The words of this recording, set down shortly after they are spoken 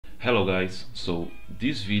Hello guys, so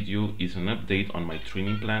this video is an update on my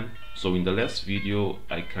training plan. So in the last video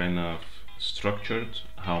I kind of structured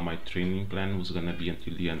how my training plan was gonna be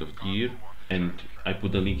until the end of the year, and I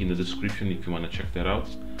put a link in the description if you wanna check that out.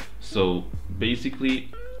 So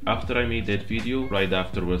basically after I made that video, right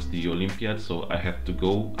after was the Olympiad, so I had to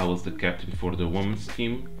go. I was the captain for the women's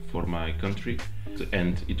team for my country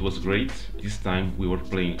and it was great. This time we were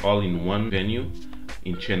playing all in one venue.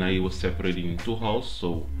 In Chennai it was separated in two halls,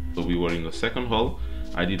 so we were in the second hall.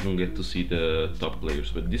 I didn't get to see the top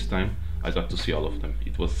players, but this time I got to see all of them.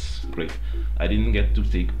 It was great. I didn't get to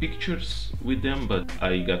take pictures with them, but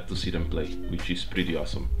I got to see them play, which is pretty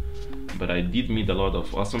awesome. But I did meet a lot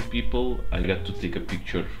of awesome people. I got to take a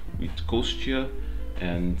picture with Kostya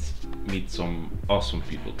and meet some awesome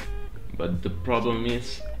people. But the problem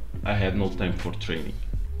is I had no time for training.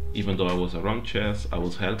 Even though I was around chess, I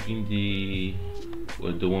was helping the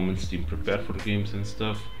women's team prepare for games and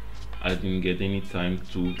stuff, I didn't get any time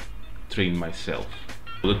to train myself.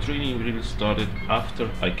 The training really started after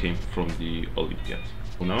I came from the Olympiad.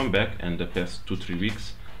 So now I'm back, and the past 2-3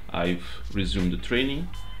 weeks I've resumed the training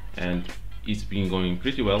and it's been going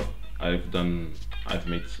pretty well. I've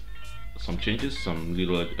made some changes, some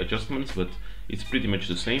little adjustments, but it's pretty much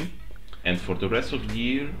the same. And for the rest of the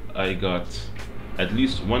year I got at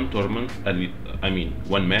least one tournament,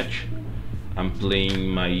 one match. I'm playing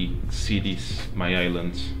my cities, my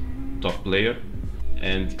island top player,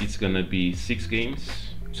 and it's gonna be 6 games.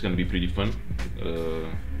 It's gonna be pretty fun.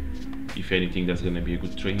 If anything, that's gonna be a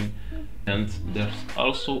good training. And there's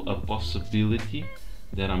also a possibility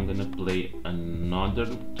that I'm gonna play another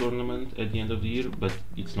tournament at the end of the year, but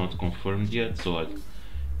it's not confirmed yet. So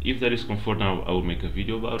if that is confirmed, I will make a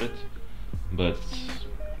video about it, but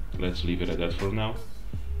let's leave it at that for now.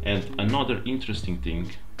 And another interesting thing,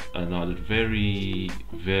 another very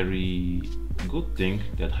good thing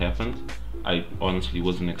that happened, I honestly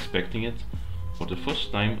wasn't expecting it. For the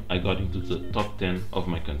first time I got into the top 10 of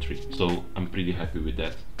my country, so I'm pretty happy with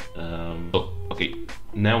that. Okay,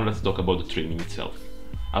 now let's talk about the training itself.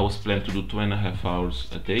 I was planning to do 2.5 hours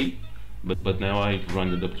a day, but now I've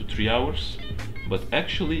run it up to 3 hours. But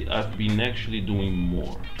actually I've been doing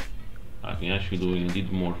more. I've been doing a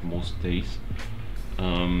little more most days.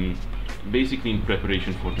 Basically in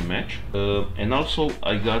preparation for the match, and also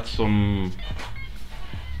I got some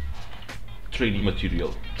training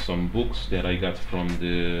material, some books that I got from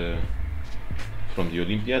the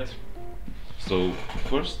Olympiad. So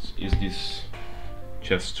first is this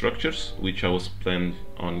chess structures, which I was planned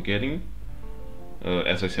on getting,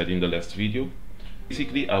 as I said in the last video.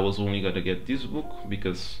 Basically I was only gonna get this book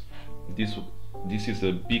because this is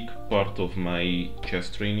a big part of my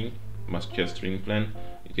chess training plan,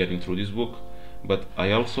 getting through this book. But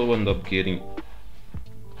I also end up getting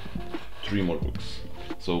 3 more books.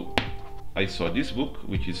 So I saw this book,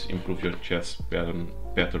 which is Improve Your Chess Pattern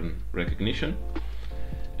Recognition,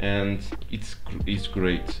 and it's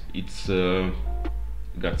great. It's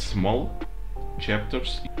got small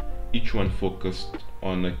chapters, each one focused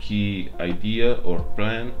on a key idea or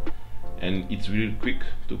plan, and it's really quick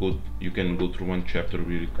to go. You can go through one chapter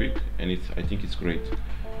really quick, and I think it's great.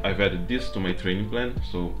 I've added this to my training plan,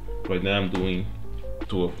 so right now I'm doing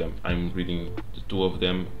 2 of them. I'm reading the 2 of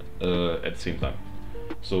them at the same time.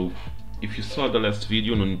 So if you saw the last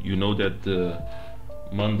video, you know that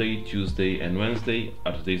Monday, Tuesday and Wednesday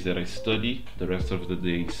are the days that I study. The rest of the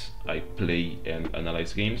days I play and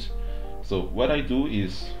analyze games. So what I do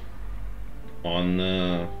is on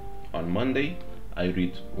Monday I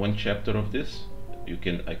read 1 chapter of this.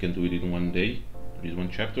 I can do it in one day, read 1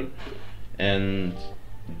 chapter, and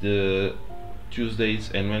the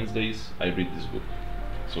Tuesdays and Wednesdays I read this book.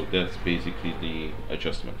 So that's basically the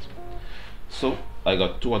adjustment. So I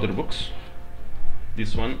got 2 other books.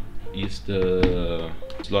 This one is the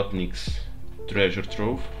Slotnick's Treasure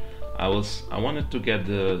Trove. I wanted to get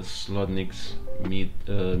the Slotnick's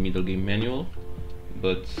middle game manual,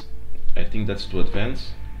 but I think that's too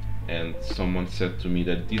advanced, and someone said to me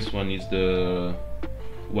that this one is the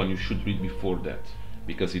one you should read before that,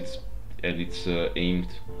 because it's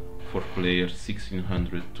aimed for players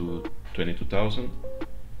 1600 to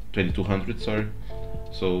 2200, sorry.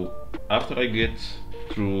 So after I get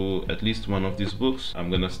through at least one of these books,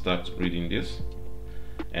 I'm gonna start reading this,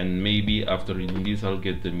 and maybe after reading this I'll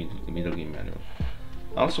get the middle game manual.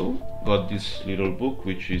 Also got this little book,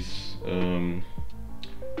 which is a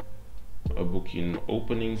book in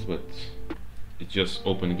openings, but it's just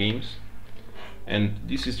open games, and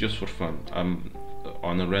this is just for fun.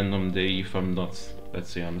 On a random day, if I'm not,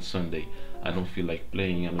 let's say on a Sunday, I don't feel like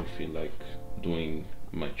playing, I don't feel like doing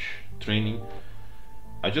much training,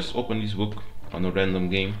 I just open this book on a random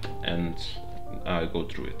game, and I go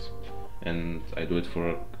through it, and I do it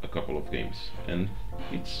for a couple of games, and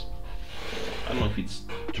it's, I don't know if it's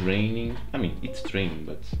training. I mean, it's training,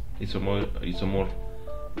 but it's a more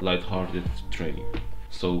light-hearted training.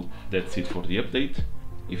 So that's it for the update.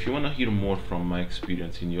 If you want to hear more from my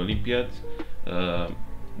experience in the Olympiad,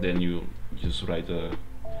 then you just write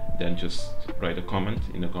a comment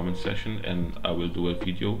in the comment section, and I will do a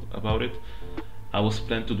video about it. I was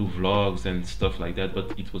planning to do vlogs and stuff like that,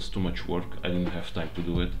 but it was too much work. I didn't have time to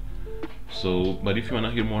do it. So, but if you want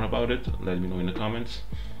to hear more about it, let me know in the comments.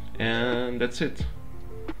 And that's it.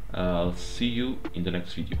 I'll see you in the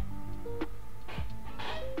next video.